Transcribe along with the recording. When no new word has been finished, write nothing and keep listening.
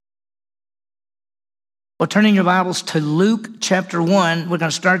Well, turning your Bibles to Luke chapter 1. We're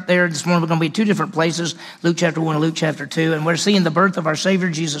going to start there. This morning we're going to be two different places, Luke chapter 1 and Luke chapter 2. And we're seeing the birth of our Savior,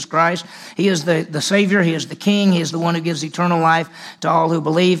 Jesus Christ. He is the Savior. He is the King. He is the one who gives eternal life to all who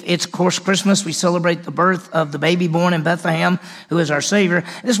believe. It's, of course, Christmas. We celebrate the birth of the baby born in Bethlehem, who is our Savior.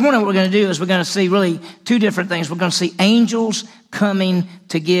 This morning what we're going to do is we're going to see really two different things. We're going to see angels coming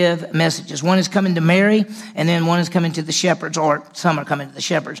to give messages. One is coming to Mary, and then one is coming to the shepherds, or some are coming to the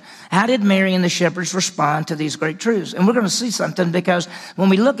shepherds. How did Mary and the shepherds respond to these great truths? And we're going to see something, because when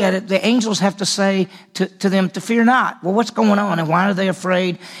we look at it, the angels have to say to them to fear not. Well, what's going on, and why are they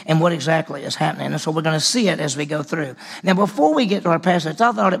afraid, and what exactly is happening? And so we're going to see it as we go through. Now, before we get to our passage,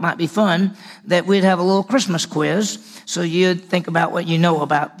 I thought it might be fun that we'd have a little Christmas quiz, so you'd think about what you know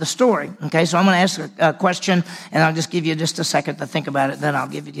about the story. Okay, so I'm going to ask a question, and I'll just give you just a second to think about it, then I'll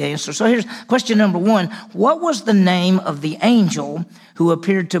give you the answer. So here's question number one. What was the name of the angel who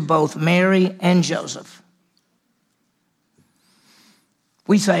appeared to both Mary and Joseph?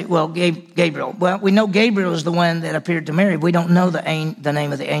 We say, well, Gabriel. Well, we know Gabriel is the one that appeared to Mary. We don't know the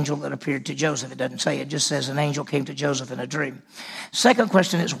name of the angel that appeared to Joseph. It doesn't say. It just says an angel came to Joseph in a dream. Second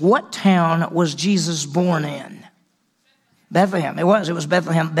question is, what town was Jesus born in? Bethlehem. It was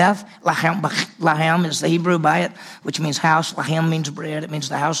Bethlehem. Lahem is the Hebrew by it, which means house. Lahem means bread. It means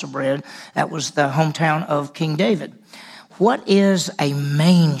the house of bread. That was the hometown of King David. What is a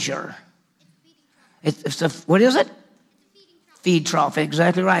manger? What is it? Feed trough.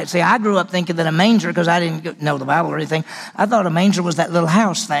 Exactly right. See, I grew up thinking that a manger, because I didn't know the Bible or anything, I thought a manger was that little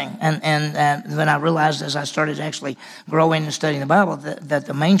house thing. And then I realized as I started actually growing and studying the Bible that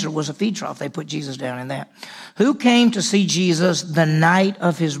the manger was a feed trough. They put Jesus down in that. Who came to see Jesus the night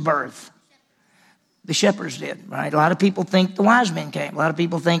of his birth? The shepherds did, right? A lot of people think the wise men came. A lot of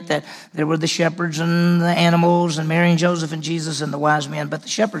people think that there were the shepherds and the animals and Mary and Joseph and Jesus and the wise men, but the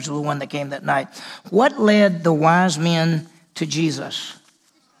shepherds were the one that came that night. What led the wise men to Jesus?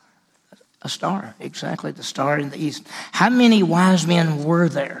 A star, exactly, the star in the east. How many wise men were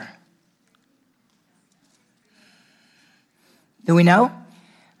there? Do we know?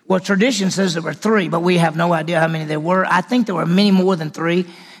 Well, tradition says there were three, but we have no idea how many there were. I think there were many more than three.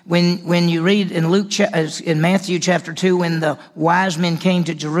 When you read in Matthew chapter 2, when the wise men came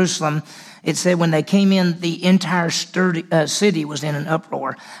to Jerusalem, it said when they came in, the entire city was in an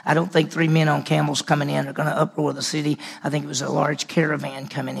uproar. I don't think three men on camels coming in are going to uproar the city. I think it was a large caravan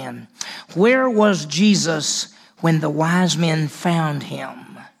coming in. Where was Jesus when the wise men found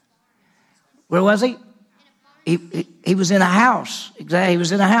him? Where was he? He was in a house. Exactly, he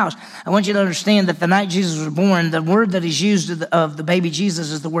was in a house. I want you to understand that the night Jesus was born, the word that is used of the baby Jesus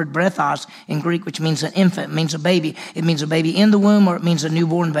is the word breathos in Greek, which means an infant. It means a baby. It means a baby in the womb, or it means a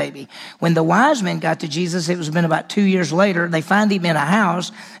newborn baby. When the wise men got to Jesus, it was been about 2 years later. They find him in a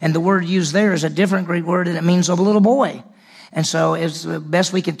house, and the word used there is a different Greek word, and it means a little boy. And so, as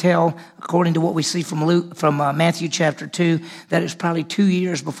best we can tell, according to what we see from Matthew chapter 2, that it's probably 2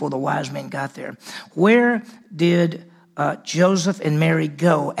 years before the wise men got there. Where did Joseph and Mary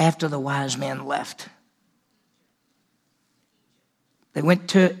go after the wise men left? They went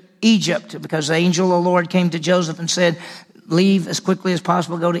to Egypt, because the angel of the Lord came to Joseph and said, leave as quickly as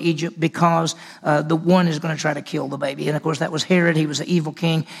possible, go to Egypt, because the one is going to try to kill the baby. And of course, that was Herod. He was an evil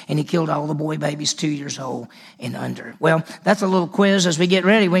king, and he killed all the boy babies 2 years old and under. Well, that's a little quiz as we get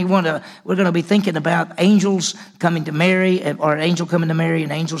ready. We're going to be thinking about angels coming to Mary, or an angel coming to Mary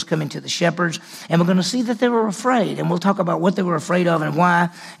and angels coming to the shepherds. And we're going to see that they were afraid. And we'll talk about what they were afraid of and why,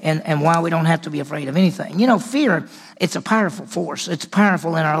 and why we don't have to be afraid of anything. You know, fear, it's a powerful force. It's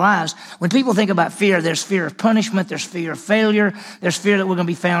powerful in our lives. When people think about fear, there's fear of punishment, there's fear of failure, there's fear that we're going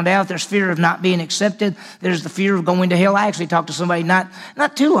to be found out, there's fear of not being accepted, there's the fear of going to hell. I actually talked to somebody not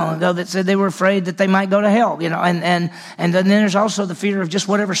too long ago that said they were afraid that they might go to hell, you know, and then there's also the fear of just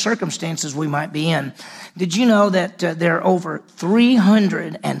whatever circumstances we might be in. Did you know that there are over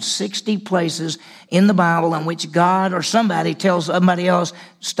 360 places in the Bible in which God or somebody tells somebody else,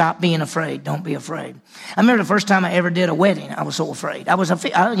 stop being afraid, don't be afraid? I remember the first time I ever did a wedding, I was so afraid.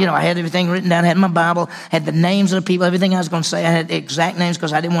 I had everything written down, I had my Bible, had the names of the people, everything I was going to say. I had the exact names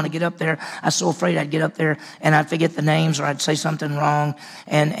because I didn't want to get up there. I was so afraid I'd get up there and I'd forget the names, or I'd say something wrong.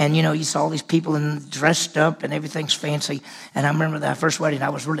 And you know, you saw these people dressed up and everything's fancy. And I remember that first wedding, I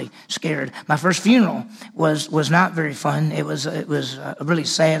was really scared. My first funeral was not very fun. It was a really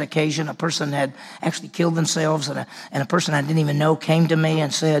sad occasion. A person had actually killed themselves, and a person I didn't even know came to me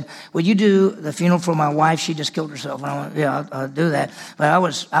and said, "Will you do the funeral for my wife? She just killed herself." And I went, "Yeah, I'll do that." But I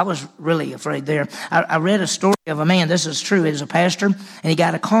was really afraid there. I read a story of a man. This is true. He was a pastor, and he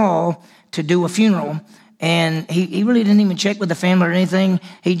got a call to do a funeral. And he really didn't even check with the family or anything.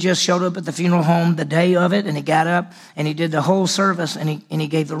 He just showed up at the funeral home the day of it, and he got up and he did the whole service, and he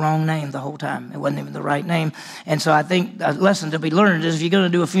gave the wrong name the whole time. It wasn't even the right name. And so I think a lesson to be learned is if you're going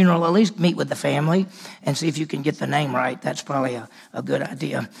to do a funeral, at least meet with the family and see if you can get the name right. That's probably a good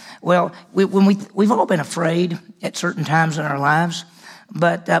idea. Well, we've all been afraid at certain times in our lives,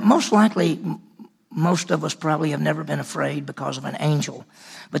 but most likely most of us probably have never been afraid because of an angel.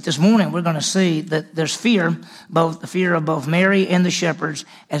 But this morning we're going to see that there's fear, both the fear of both Mary and the shepherds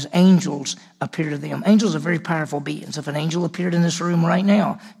as angels appear to them. Angels are very powerful beings. If an angel appeared in this room right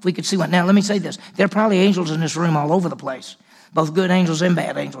now, if we could see one. Now let me say this. There are probably angels in this room all over the place. Both good angels and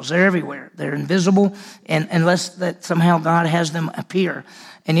bad angels. They're everywhere. They're invisible, and unless that somehow God has them appear.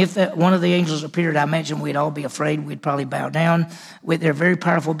 And if one of the angels appeared, I imagine we'd all be afraid. We'd probably bow down. They're very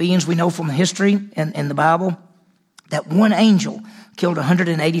powerful beings. We know from history in the Bible that one angel killed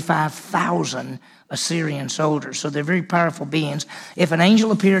 185,000 Assyrian soldiers. So they're very powerful beings. If an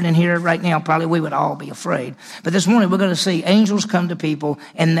angel appeared in here right now, probably we would all be afraid. But this morning we're going to see angels come to people,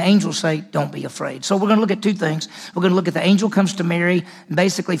 and the angels say, don't be afraid. So we're going to look at two things. We're going to look at the angel comes to Mary, and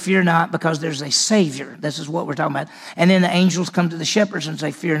basically fear not, because there's a Savior. This is what we're talking about. And then the angels come to the shepherds and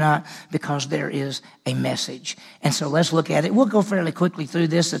say, fear not, because there is a message. And so let's look at it. We'll go fairly quickly through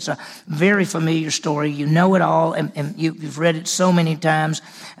this. It's a very familiar story. You know it all, and you've read it so many times,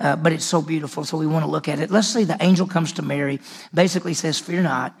 but it's so beautiful. So we want to look at it. Let's see, the angel comes to Mary, basically says, fear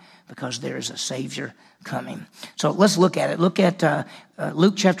not, because there is a Savior coming. So let's look at it. Look at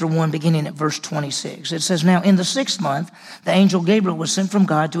Luke chapter 1, beginning at verse 26. It says, now in the 6th month, the angel Gabriel was sent from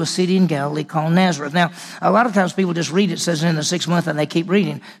God to a city in Galilee called Nazareth. Now, a lot of times people just read it says in the 6th month, and they keep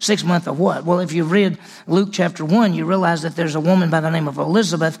reading. 6th month of what? Well, if you read Luke chapter 1, you realize that there's a woman by the name of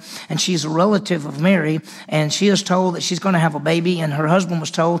Elizabeth, and she's a relative of Mary, and she is told that she's going to have a baby, and her husband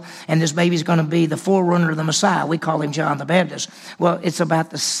was told, and this baby's going to be the forerunner of the Messiah. We call him John the Baptist. Well, it's about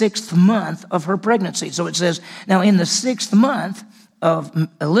the 6th month of her pregnancy. So it says, now in the 6th month of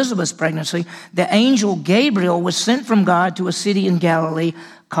Elizabeth's pregnancy, the angel Gabriel was sent from God to a city in Galilee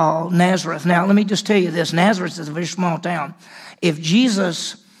called Nazareth. Now, let me just tell you this. Nazareth is a very small town. If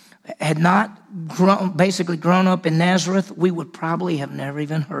Jesus had not grown up in Nazareth, we would probably have never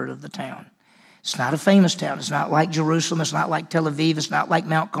even heard of the town. It's not a famous town. It's not like Jerusalem. It's not like Tel Aviv. It's not like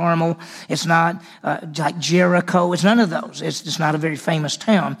Mount Carmel. It's not like Jericho. It's none of those. It's just not a very famous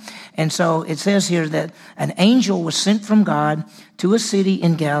town. And so it says here that an angel was sent from God to a city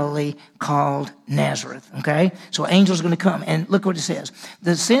in Galilee called Nazareth. Okay? So an angel's going to come. And look what it says.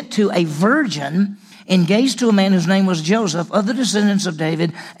 They're sent to a virgin engaged to a man whose name was Joseph, of the descendants of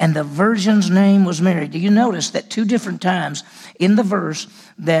David, and the virgin's name was Mary. Do you notice that 2 different times in the verse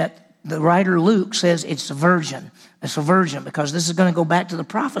that the writer Luke says it's a virgin? It's a virgin because this is going to go back to the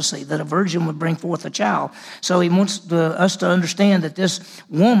prophecy that a virgin would bring forth a child. So he wants us to understand that this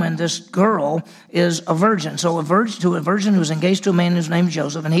woman, this girl, is a virgin. So a virgin who was engaged to a man whose name is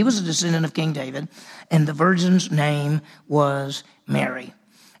Joseph, and he was a descendant of King David, and the virgin's name was Mary.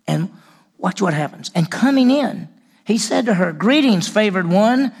 And watch what happens. And coming in, he said to her, greetings, favored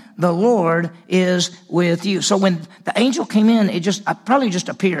one, the Lord is with you. So when the angel came in, it probably just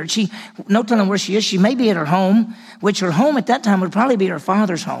appeared. No telling where she is. She may be at her home, which her home at that time would probably be her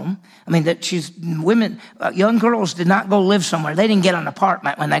father's home. I mean, young girls did not go live somewhere. They didn't get an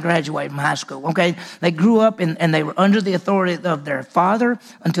apartment when they graduated from high school, okay? They grew up and they were under the authority of their father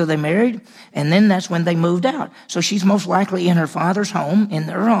until they married, and then that's when they moved out. So she's most likely in her father's home, in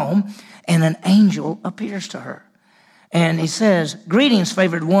their home, and an angel appears to her. And he says, greetings,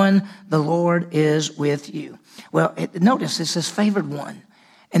 favored one, the Lord is with you. Well, notice it says favored one.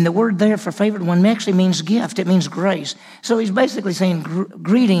 And the word there for favored one actually means gift. It means grace. So he's basically saying,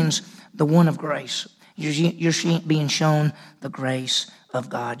 greetings, the one of grace. You're being shown the grace of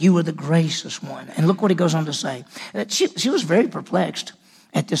God. You are the gracious one. And look what he goes on to say. She was very perplexed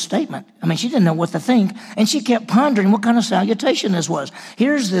at this statement. I mean, she didn't know what to think, and she kept pondering what kind of salutation this was.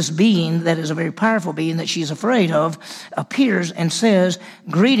 Here's this being that is a very powerful being that she's afraid of, appears and says,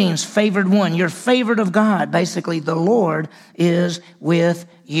 greetings, favored one. You're favored of God. Basically, the Lord is with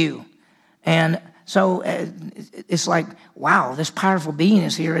you. And so it's like, wow, this powerful being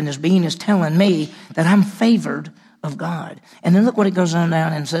is here, and this being is telling me that I'm favored of God. And then look what it goes on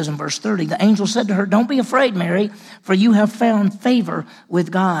down and says in verse 30, the angel said to her, don't be afraid, Mary, for you have found favor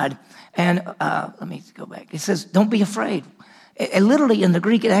with God. And let me go back. It says, don't be afraid. Literally in the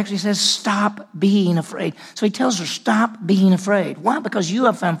Greek, it actually says, stop being afraid. So he tells her, stop being afraid. Why? Because you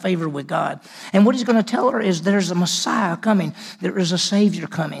have found favor with God. And what he's going to tell her is there's a Messiah coming. There is a Savior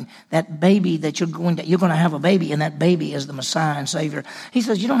coming. That baby that you're going to have a baby, and that baby is the Messiah and Savior. He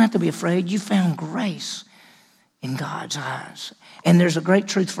says, you don't have to be afraid. You found grace. in God's eyes. And there's a great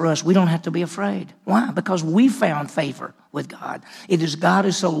truth for us. We don't have to be afraid. Why? Because we found favor with God. It is God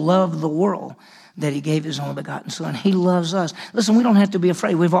who so loved the world that he gave his only begotten son. He loves us. Listen, we don't have to be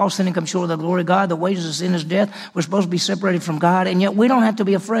afraid. We've all sinned and come short of the glory of God. The wages of sin is death. We're supposed to be separated from God, and yet we don't have to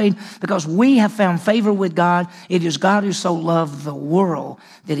be afraid because we have found favor with God. It is God who so loved the world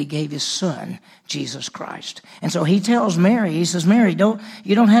that he gave his son, Jesus Christ. And so he tells Mary, he says, Mary,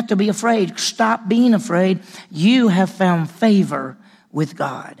 you don't have to be afraid. Stop being afraid. You have found favor with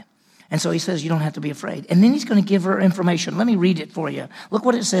God. And so he says, you don't have to be afraid. And then he's going to give her information. Let me read it for you. Look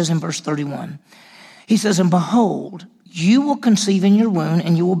what it says in verse 31. He says, and behold, you will conceive in your womb,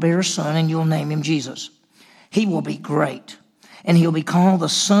 and you will bear a son, and you'll name him Jesus. He will be great, and he'll be called the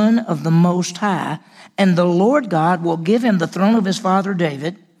Son of the Most High. And the Lord God will give him the throne of his father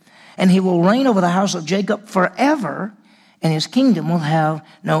David, and he will reign over the house of Jacob forever, and his kingdom will have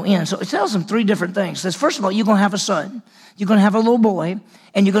no end. So it tells him three different things. It says, first of all, you're going to have a son. You're going to have a little boy,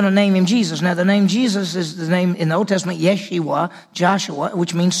 and you're going to name him Jesus. Now, the name Jesus is the name in the Old Testament, Yeshua, Joshua,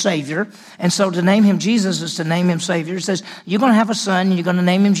 which means Savior. And so to name him Jesus is to name him Savior. It says, you're going to have a son, and you're going to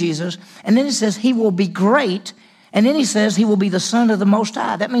name him Jesus. And then it says, he will be great. And then he says, he will be the Son of the Most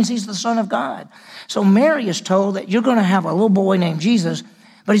High. That means he's the Son of God. So Mary is told that you're going to have a little boy named Jesus,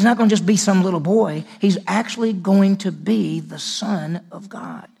 but he's not going to just be some little boy. He's actually going to be the Son of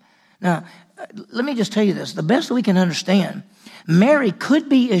God. Now, let me just tell you this. The best we can understand, Mary could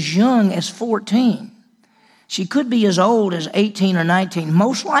be as young as 14. She could be as old as 18 or 19.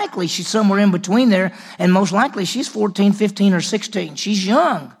 Most likely, she's somewhere in between there, and most likely she's 14, 15, or 16. She's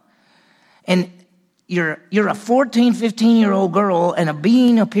young. And you're a 14, 15-year-old girl, and a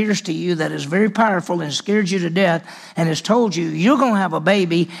being appears to you that is very powerful and scared you to death and has told you you're going to have a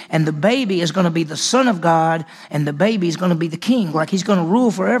baby, and the baby is going to be the Son of God, and the baby is going to be the king, like he's going to rule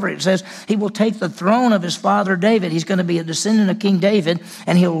forever. It says he will take the throne of his father David. He's going to be a descendant of King David,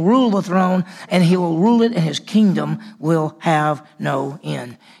 and he'll rule the throne, and he will rule it, and his kingdom will have no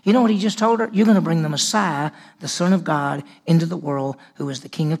end. You know what he just told her? You're going to bring the Messiah, the Son of God, into the world, who is the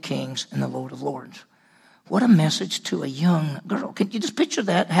King of kings and the Lord of lords. What a message to a young girl. Can you just picture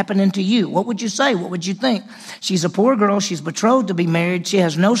that happening to you? What would you say? What would you think? She's a poor girl. She's betrothed to be married. She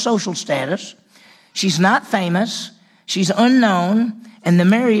has no social status. She's not famous. She's unknown. And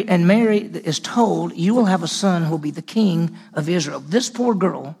Mary is told, you will have a son who will be the king of Israel. This poor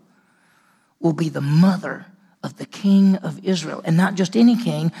girl will be the mother of the king of Israel. And not just any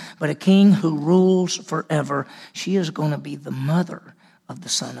king, but a king who rules forever. She is going to be the mother of the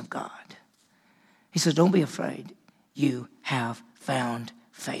Son of God. He says, don't be afraid. You have found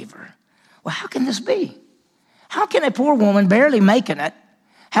favor. Well, how can this be? How can a poor woman barely making it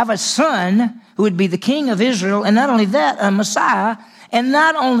have a son who would be the king of Israel, and not only that, a Messiah, and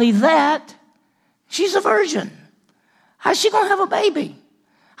not only that, she's a virgin. How's she going to have a baby?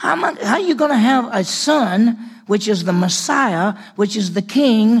 How are you going to have a son, which is the Messiah, which is the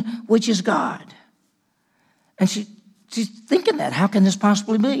king, which is God? And she's thinking that. How can this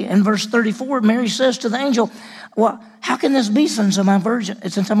possibly be? In verse 34, Mary says to the angel, well, how can this be since I'm a virgin?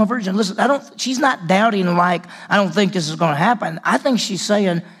 Listen, she's not doubting like, I don't think this is going to happen. I think she's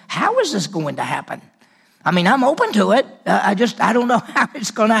saying, how is this going to happen? I mean, I'm open to it. I don't know how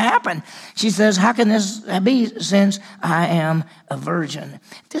it's going to happen. She says, how can this be since I am a virgin?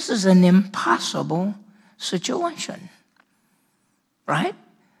 This is an impossible situation, right?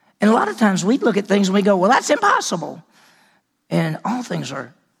 And a lot of times we look at things and we go, well, that's impossible. And all things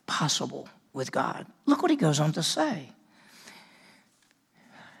are possible with God. Look what he goes on to say.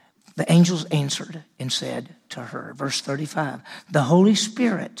 The angels answered and said to her, verse 35, the Holy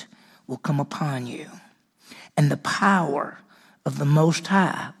Spirit will come upon you, and the power of the Most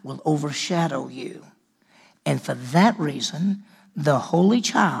High will overshadow you. And for that reason, the Holy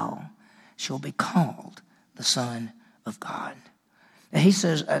Child shall be called the Son of God. And he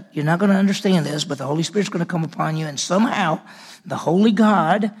says, you're not going to understand this, but the Holy Spirit's going to come upon you, and somehow the Holy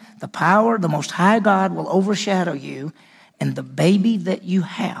God, the power, the Most High God will overshadow you, and the baby that you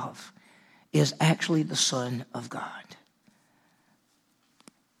have is actually the Son of God.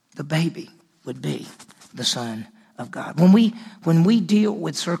 The baby would be the Son of God. When we deal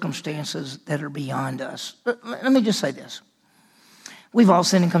with circumstances that are beyond us, let me just say this. We've all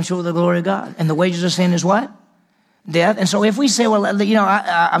sinned and come short of the glory of God, and the wages of sin is what? Death. And so if we say, well,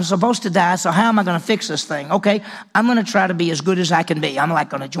 I'm supposed to die, so how am I going to fix this thing? Okay, I'm going to try to be as good as I can be. I'm like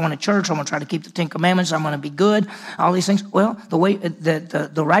going to join a church. I'm going to try to keep the 10 Commandments. I'm going to be good. All these things. Well, the way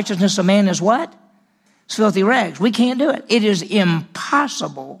the righteousness of man is what? It's filthy rags. We can't do it. It is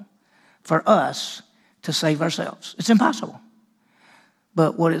impossible for us to save ourselves. It's impossible.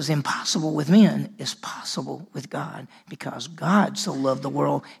 But what is impossible with men is possible with God, because God so loved the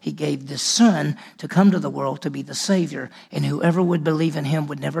world, he gave the Son to come to the world to be the Savior, and whoever would believe in him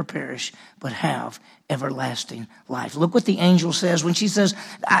would never perish, but have everlasting life. Look what the angel says when she says,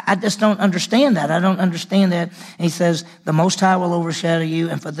 I just don't understand that. I don't understand that. And he says, the Most High will overshadow you,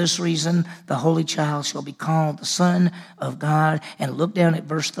 and for this reason, the Holy Child shall be called the Son of God. And look down at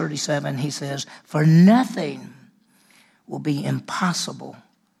verse 37. He says, for nothing will be impossible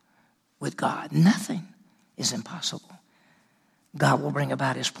with God. Nothing is impossible. God will bring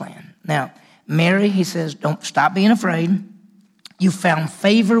about his plan. Now, Mary, he says, don't stop being afraid. You found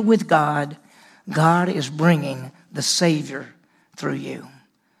favor with God. God is bringing the Savior through you.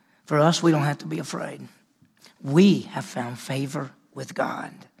 For us, we don't have to be afraid. We have found favor with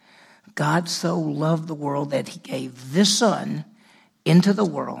God. God so loved the world that he gave this Son into the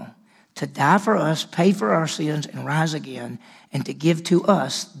world to die for us, pay for our sins, and rise again, and to give to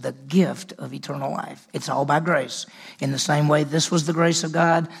us the gift of eternal life. It's all by grace. In the same way, this was the grace of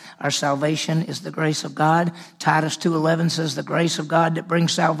God. Our salvation is the grace of God. Titus 2:11 says, the grace of God that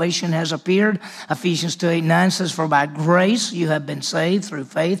brings salvation has appeared. Ephesians 2:8-9 says, for by grace you have been saved through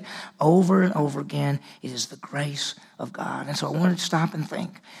faith. Over and over again, it is the grace of God. And so I wanted to stop and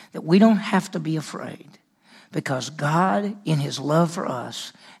think that we don't have to be afraid, because God, in his love for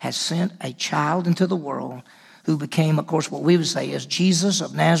us, has sent a child into the world who became, of course, what we would say is Jesus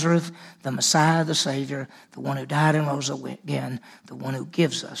of Nazareth, the Messiah, the Savior, the one who died and rose again, the one who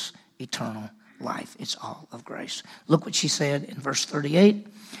gives us eternal life. It's all of grace. Look what she said in verse 38.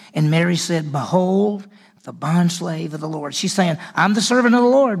 And Mary said, behold, the bondslave of the Lord. She's saying, I'm the servant of the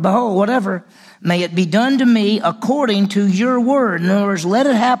Lord. Behold, whatever. May it be done to me according to your word. In other words, let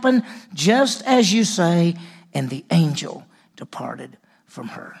it happen just as you say. And the angel departed from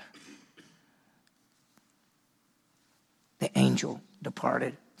her. The angel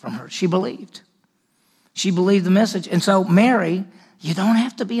departed from her. She believed. She believed the message. And so, Mary, you don't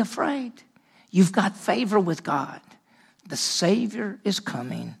have to be afraid. You've got favor with God. The Savior is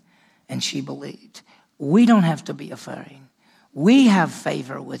coming, and she believed. We don't have to be afraid. We have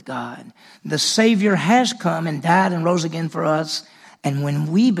favor with God. The Savior has come and died and rose again for us. And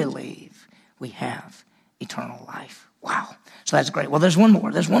when we believe, we have eternal life. Wow. So that's great. Well, there's one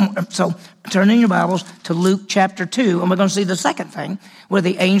more. So turn in your Bibles to Luke chapter 2, and we're going to see the second thing, where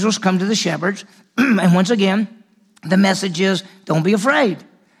the angels come to the shepherds. And once again, the message is, don't be afraid,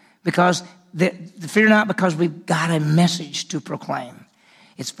 because fear not, because we've got a message to proclaim.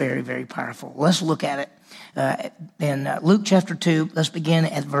 It's very, very powerful. Let's look at it. In Luke chapter 2, let's begin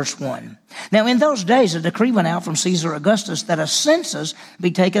at verse 1. Now, in those days, a decree went out from Caesar Augustus that a census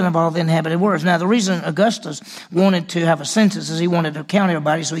be taken of all the inhabited worlds. Now, the reason Augustus wanted to have a census is he wanted to count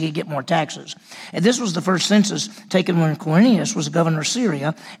everybody so he could get more taxes. And this was the first census taken when Quirinius was governor of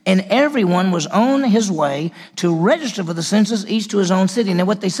Syria, and everyone was on his way to register for the census, each to his own city. Now,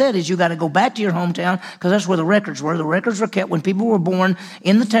 what they said is you got to go back to your hometown, because that's where the records were. The records were kept when people were born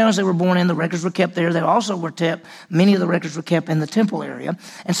in the towns they were born in. The records were kept there. They also were kept, many of the records were kept in the temple area.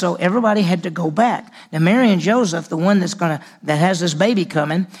 And so everybody had to go back. Now, Mary and Joseph, the one that has this baby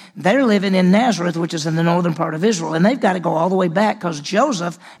coming, they're living in Nazareth, which is in the northern part of Israel. And they've got to go all the way back, because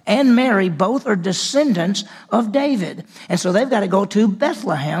Joseph and Mary both are descendants of David. And so they've got to go to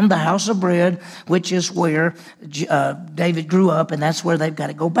Bethlehem, the house of bread, which is where David grew up, and that's where they've got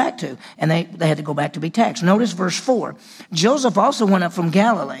to go back to. And they had to go back to be taxed. Notice verse 4. Joseph also went up from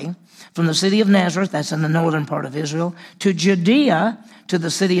Galilee, from the city of Nazareth, that's in the northern part of Israel, to Judea, to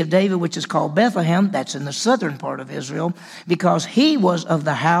the city of David, which is called Bethlehem, that's in the southern part of Israel, because he was of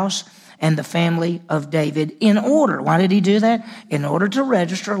the house and the family of David in order. Why did he do that? In order to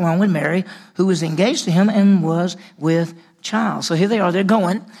register along with Mary, who was engaged to him and was with child. So here they are, they're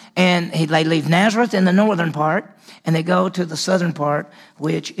going, and they leave Nazareth in the northern part, and they go to the southern part,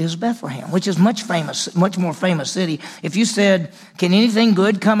 which is Bethlehem, which is much more famous city. If you said, can anything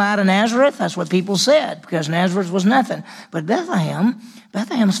good come out of Nazareth? That's what people said, because Nazareth was nothing. But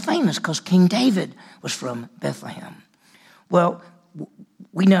Bethlehem's famous because King David was from Bethlehem. Well,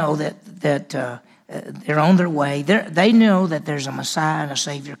 we know that they're on their way. They know that there's a Messiah and a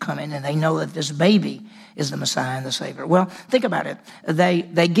Savior coming, and they know that this baby is the Messiah and the Savior. Well, think about it.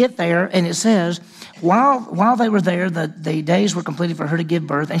 They get there, and it says, while they were there, the days were completed for her to give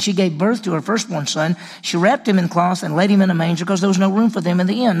birth, and she gave birth to her firstborn son. She wrapped him in cloth and laid him in a manger, because there was no room for them in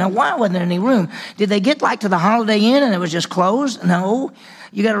the inn. Now, why wasn't there any room? Did they get to the Holiday Inn and it was just closed? No.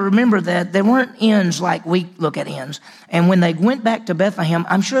 You got to remember that there weren't inns like we look at inns. And when they went back to Bethlehem,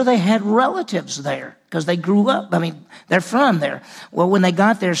 I'm sure they had relatives there, because they grew up. They're from there. Well, when they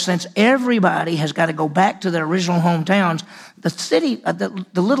got there, since everybody has got to go back to their original hometowns, The city,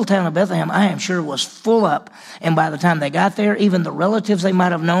 the little town of Bethlehem, I am sure was full up. And by the time they got there, even the relatives they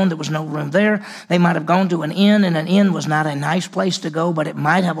might have known, there was no room there. They might have gone to an inn, and an inn was not a nice place to go, but it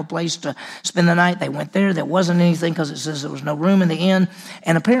might have a place to spend the night. They went there. There wasn't anything because it says there was no room in the inn.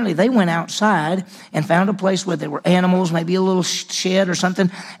 And apparently they went outside and found a place where there were animals, maybe a little shed or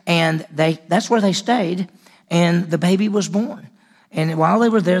something, and that's where they stayed, and the baby was born. And while they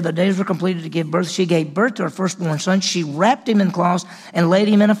were there, the days were completed to give birth. She gave birth to her firstborn son. She wrapped him in cloths and laid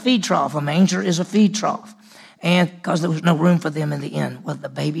him in a feed trough. A manger is a feed trough. And because there was no room for them in the inn. Well, the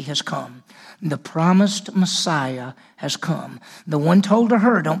baby has come. The promised Messiah has come. The one told to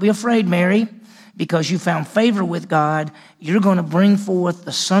her, don't be afraid, Mary, because you found favor with God. You're going to bring forth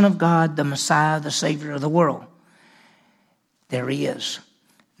the Son of God, the Messiah, the Savior of the world. There he is.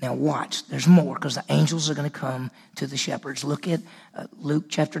 Now watch, there's more, because the angels are going to come to the shepherds. Look at Luke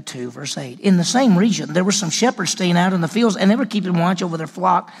chapter 2, verse 8. In the same region, there were some shepherds staying out in the fields, and they were keeping watch over their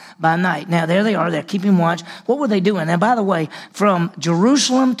flock by night. Now there they are, they're keeping watch. What were they doing? Now, by the way, from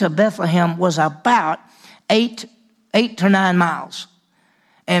Jerusalem to Bethlehem was about 8 to 9 miles.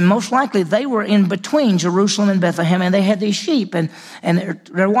 And most likely they were in between Jerusalem and Bethlehem, and they had these sheep, and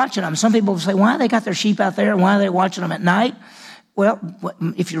they're watching them. Some people say, why they got their sheep out there? Why are they watching them at night? Well,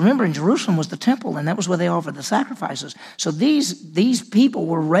 if you remember, in Jerusalem was the temple, and that was where they offered the sacrifices. So these people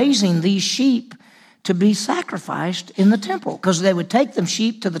were raising these sheep to be sacrificed in the temple, because they would take them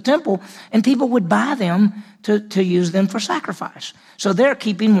sheep to the temple, and people would buy them to use them for sacrifice. So they're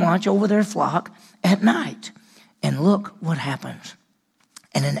keeping watch over their flock at night. And look what happens.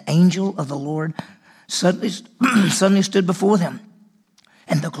 And an angel of the Lord suddenly stood before them,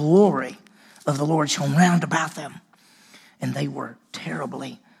 and the glory of the Lord shone round about them. And they were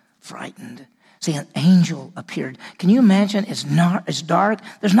terribly frightened. See, an angel appeared. Can you imagine? It's dark.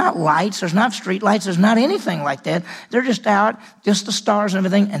 There's not lights. There's not street lights. There's not anything like that. They're just out, just the stars and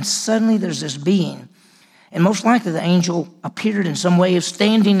everything. And suddenly there's this being. And most likely the angel appeared in some way of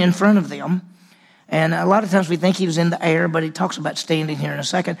standing in front of them. And a lot of times we think he was in the air, but he talks about standing here in a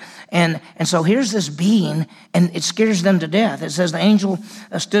second. And so here's this being, and it scares them to death. It says the angel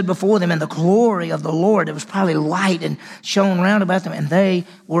stood before them, and the glory of the Lord, it was probably light and shone round about them, and they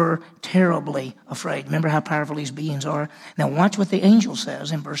were terribly afraid. Remember how powerful these beings are? Now watch what the angel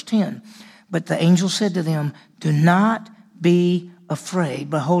says in verse 10. But the angel said to them, do not be afraid.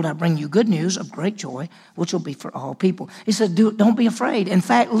 Behold, I bring you good news of great joy, which will be for all people. He said, don't be afraid. In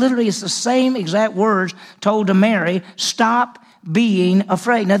fact, literally, it's the same exact words told to Mary. Stop being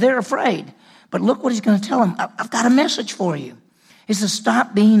afraid. Now, they're afraid. But look what he's going to tell them. I've got a message for you. He says,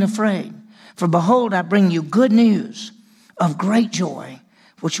 stop being afraid. For behold, I bring you good news of great joy,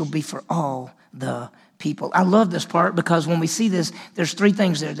 which will be for all the people. I love this part because when we see this, there's three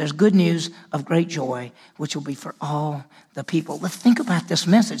things there. There's good news of great joy, which will be for all the people. Let's think about this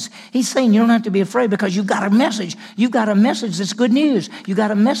message. He's saying you don't have to be afraid because you've got a message. You've got a message that's good news. You've got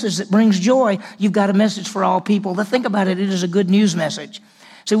a message that brings joy. You've got a message for all people. Let's think about it. It is a good news message.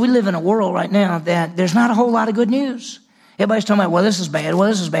 See, we live in a world right now that there's not a whole lot of good news. Everybody's talking about, well, this is bad. Well,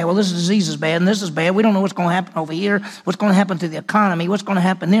 this is bad. Well, this disease is bad, and this is bad. We don't know what's going to happen over here, what's going to happen to the economy, what's going to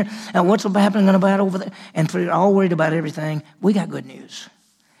happen there, and what's happening about over there. And if you're all worried about everything, we got good news.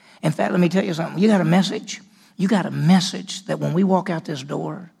 In fact, let me tell you something. You got a message. You got a message that when we walk out this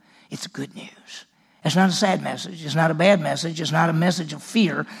door, it's good news. It's not a sad message. It's not a bad message. It's not a message of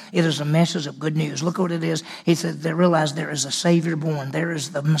fear. It is a message of good news. Look what it is. He said, they realize there is a Savior born. There is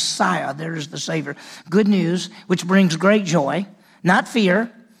the Messiah. There is the Savior. Good news, which brings great joy, not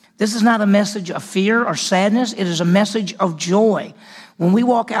fear. This is not a message of fear or sadness. It is a message of joy. When we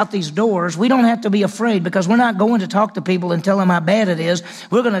walk out these doors, we don't have to be afraid because we're not going to talk to people and tell them how bad it is.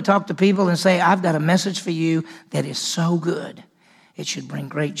 We're going to talk to people and say, I've got a message for you that is so good. It should bring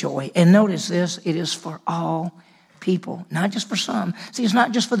great joy. And notice this, it is for all people, not just for some. See, it's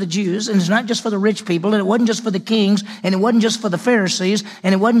not just for the Jews, and it's not just for the rich people, and it wasn't just for the kings, and it wasn't just for the Pharisees,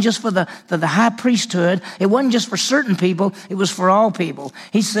 and it wasn't just for the high priesthood. It wasn't just for certain people. It was for all people.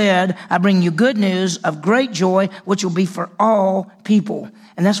 He said, I bring you good news of great joy, which will be for all people.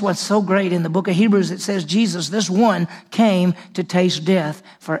 And that's what's so great in the book of Hebrews. It says Jesus, this one, came to taste death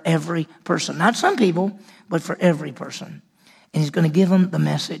for every person. Not some people, but for every person. And he's going to give them the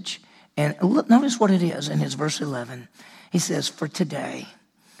message. And look, notice what it is in his verse 11. He says, for today,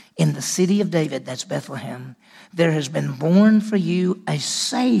 in the city of David, that's Bethlehem, there has been born for you a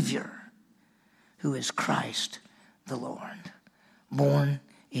Savior who is Christ the Lord. Born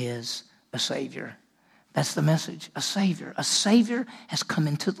is a Savior. That's the message. A Savior. A Savior has come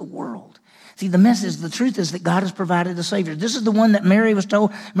into the world. See, the message, the truth is that God has provided a Savior. This is the one that Mary was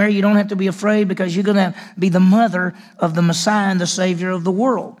told, Mary, you don't have to be afraid because you're going to be the mother of the Messiah and the Savior of the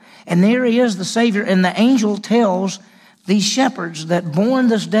world. And there he is, the Savior. And the angel tells these shepherds that born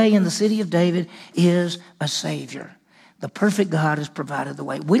this day in the city of David is a Savior. The perfect God has provided the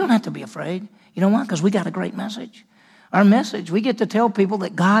way. We don't have to be afraid. You know why? Because we got a great message. Our message, we get to tell people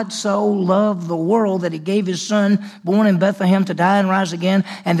that God so loved the world that he gave his son, born in Bethlehem, to die and rise again,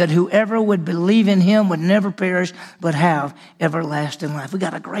 and that whoever would believe in him would never perish but have everlasting life. We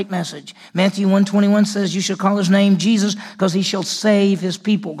got a great message. Matthew 1:21 says, you shall call his name Jesus because he shall save his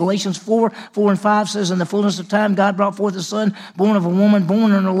people. Galatians 4:4-5 says, in the fullness of time, God brought forth his son, born of a woman,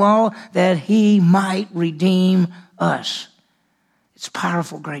 born under law, that he might redeem us. It's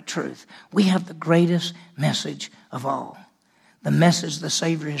powerful, great truth. We have the greatest message of all. The message the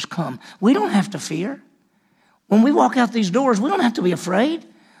Savior has come. We don't have to fear. When we walk out these doors, we don't have to be afraid.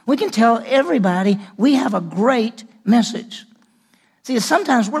 We can tell everybody we have a great message. See,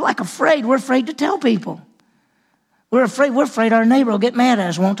 sometimes we're like afraid. We're afraid to tell people. We're afraid our neighbor will get mad at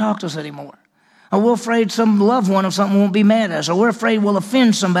us, won't talk to us anymore. Or we're afraid some loved one of something won't be mad at us. Or we're afraid we'll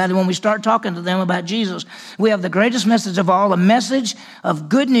offend somebody when we start talking to them about Jesus. We have the greatest message of all, a message of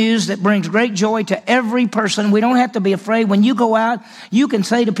good news that brings great joy to every person. We don't have to be afraid. When you go out, you can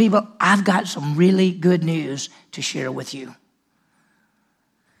say to people, I've got some really good news to share with you.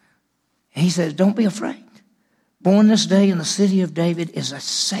 And he says, don't be afraid. Born this day in the city of David is a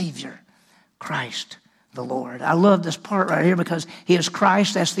Savior, Christ the Lord. I love this part right here because he is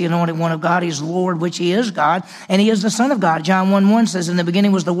Christ, that's the anointed one of God. He is Lord, which he is God, and he is the Son of God. John 1:1 says, in the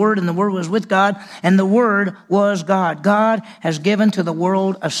beginning was the Word, and the Word was with God, and the Word was God. God has given to the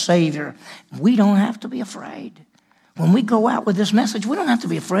world a Savior. We don't have to be afraid. When we go out with this message, we don't have to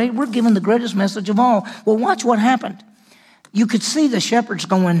be afraid. We're given the greatest message of all. Well, watch what happened. You could see the shepherds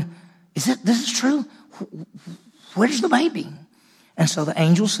going, this is true? Where's the baby? And so the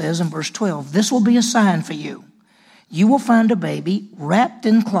angel says in verse 12, this will be a sign for you. You will find a baby wrapped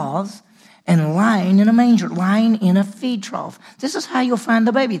in cloths and lying in a manger, lying in a feed trough. This is how you'll find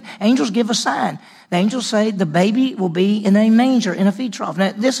the baby. Angels give a sign. The angels say the baby will be in a manger, in a feed trough.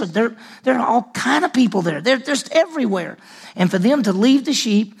 Now, there are all kind of people there. They're just everywhere. And for them to leave the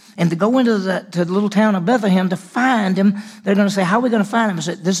sheep and to go into the little town of Bethlehem to find him, they're going to say, how are we going to find him? I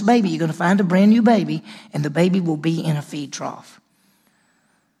said, this baby, you're going to find a brand new baby, and the baby will be in a feed trough.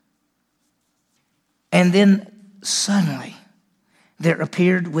 And then suddenly there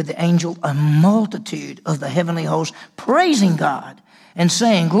appeared with the angel a multitude of the heavenly host praising God and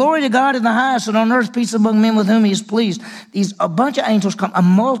saying, glory to God in the highest, and on earth peace among men with whom he is pleased. A bunch of angels come, a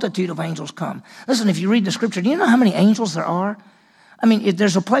multitude of angels come. Listen, if you read the scripture, do you know how many angels there are? I mean,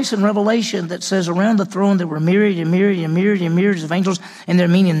 there's a place in Revelation that says around the throne there were myriad and myriad and myriad and myriads of angels, and they're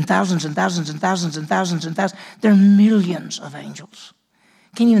meaning thousands and thousands and thousands and thousands and thousands. There are millions of angels.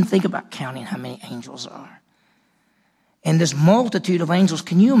 Can't even think about counting how many angels there are. And this multitude of angels,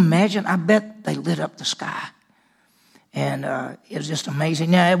 can you imagine? I bet they lit up the sky. And it was just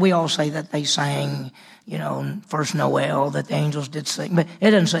amazing. Now, we all say that they sang, first Noel, that the angels did sing. But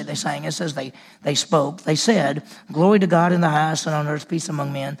it doesn't say they sang. It says they spoke. They said, glory to God in the highest, and on earth peace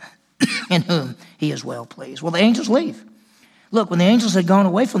among men, in whom he is well pleased. Well, the angels leave. Look, when the angels had gone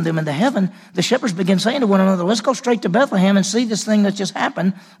away from them into heaven, the shepherds began saying to one another, let's go straight to Bethlehem and see this thing that just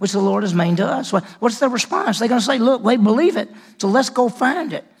happened, which the Lord has made to us. What's their response? They're going to say, look, we believe it, so let's go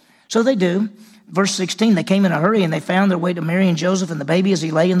find it. So they do. Verse 16, they came in a hurry and they found their way to Mary and Joseph and the baby as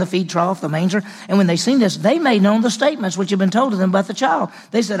he lay in the feed trough, the manger. And when they seen this, they made known the statements which had been told to them about the child.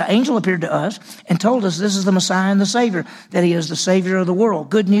 They said, an angel appeared to us and told us this is the Messiah and the Savior, that he is the Savior of the world.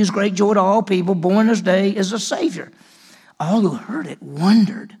 Good news, great joy to all people. Born this day is a Savior. All who heard it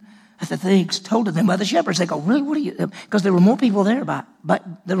wondered at the things told to them by the shepherds. They go, really, what are you? Because there were more people there, but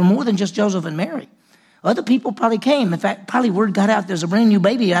there were more than just Joseph and Mary. Other people probably came. In fact, probably word got out there's a brand new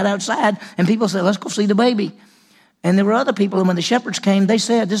baby out outside, and people said, let's go see the baby. And there were other people, and when the shepherds came, they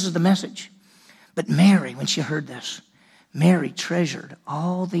said, this is the message. But Mary, when she heard this, Mary treasured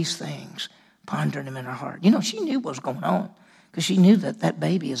all these things, pondering them in her heart. She knew what was going on because she knew that that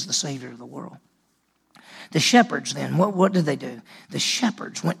baby is the Savior of the world. The shepherds then, what did they do? The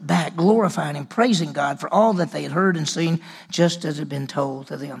shepherds went back glorifying and praising God for all that they had heard and seen, just as had been told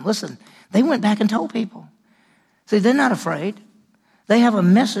to them. Listen, they went back and told people. See, they're not afraid. They have a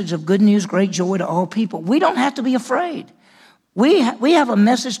message of good news, great joy to all people. We don't have to be afraid. We have a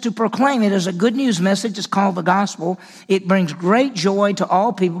message to proclaim. It is a good news message. It's called the gospel. It brings great joy to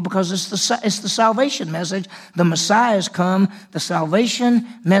all people because it's the salvation message. The Messiah has come. The salvation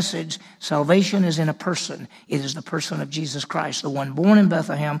message. Salvation is in a person. It is the person of Jesus Christ. The one born in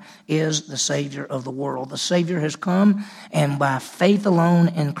Bethlehem is the Savior of the world. The Savior has come, and by faith alone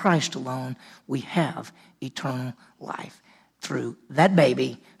in Christ alone, we have eternal life through that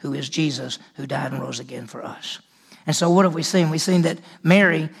baby who is Jesus, who died and rose again for us. And so what have we seen? We've seen that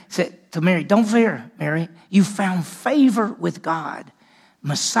Mary said to Mary, don't fear, Mary. You found favor with God.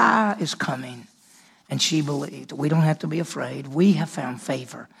 Messiah is coming. And she believed. We don't have to be afraid. We have found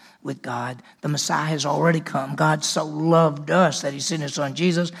favor with God. The Messiah has already come. God so loved us that he sent his son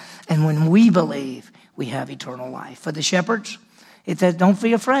Jesus. And when we believe, we have eternal life. For the shepherds, it says, don't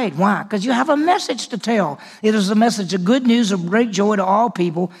be afraid. Why? Because you have a message to tell. It is a message of good news of great joy to all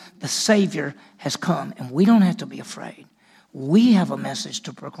people. The Savior has come, and we don't have to be afraid. We have a message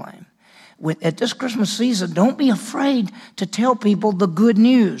to proclaim. At this Christmas season, don't be afraid to tell people the good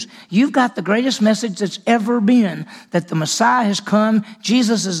news. You've got the greatest message that's ever been, that the Messiah has come.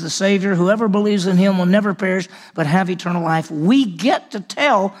 Jesus is the Savior. Whoever believes in him will never perish, but have eternal life. We get to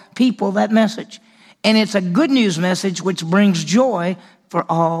tell people that message. And it's a good news message which brings joy for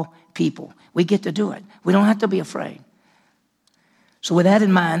all people. We get to do it. We don't have to be afraid. So with that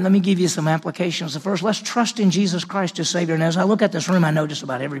in mind, let me give you some applications. The first, let's trust in Jesus Christ as Savior. And as I look at this room, I know just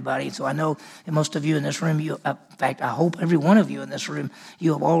about everybody. So I know that most of you in this room, in fact, I hope every one of you in this room,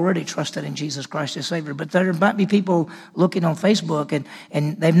 you have already trusted in Jesus Christ as Savior. But there might be people looking on Facebook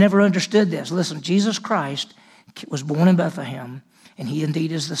and they've never understood this. Listen, Jesus Christ was born in Bethlehem, and he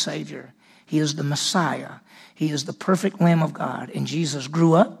indeed is the Savior. He is the Messiah. He is the perfect Lamb of God. And Jesus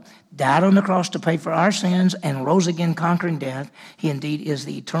grew up, died on the cross to pay for our sins, and rose again conquering death. He indeed is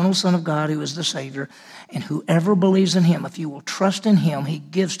the eternal Son of God who is the Savior. And whoever believes in him, if you will trust in him, he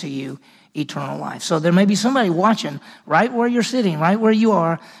gives to you eternal life. So there may be somebody watching right where you're sitting, right where you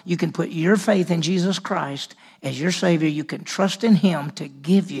are. You can put your faith in Jesus Christ as your Savior. You can trust in him to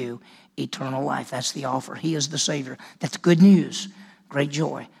give you eternal life. That's the offer. He is the Savior. That's good news. Great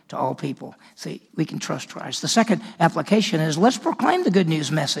joy to all people. See, we can trust Christ. The second application is let's proclaim the good news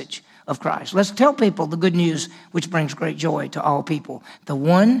message of Christ. Let's tell people the good news which brings great joy to all people. The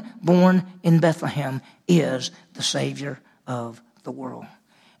one born in Bethlehem is the Savior of the world.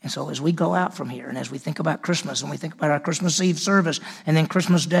 And so as we go out from here and as we think about Christmas and we think about our Christmas Eve service and then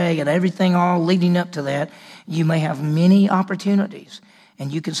Christmas Day and everything all leading up to that, you may have many opportunities.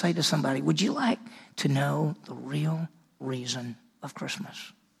 And you can say to somebody, would you like to know the real reason of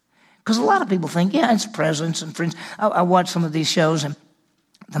Christmas? Because a lot of people think, yeah, it's presents and friends. I watch some of these shows and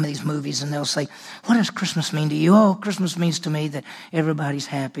some of these movies, and they'll say, what does Christmas mean to you? Oh, Christmas means to me that everybody's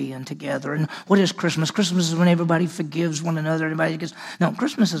happy and together. And what is Christmas? Christmas is when everybody forgives one another. Everybody gets... No,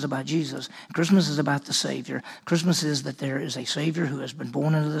 Christmas is about Jesus. Christmas is about the Savior. Christmas is that there is a Savior who has been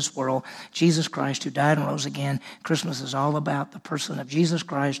born into this world, Jesus Christ, who died and rose again. Christmas is all about the person of Jesus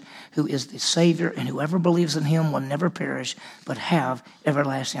Christ, who is the Savior, and whoever believes in him will never perish, but have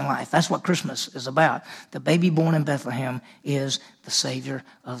everlasting life. That's what Christmas is about. The baby born in Bethlehem is the Savior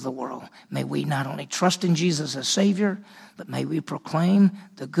of the world. May we not only trust in Jesus as Savior, but may we proclaim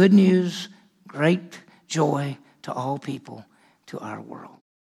the good news, great joy to all people, to our world.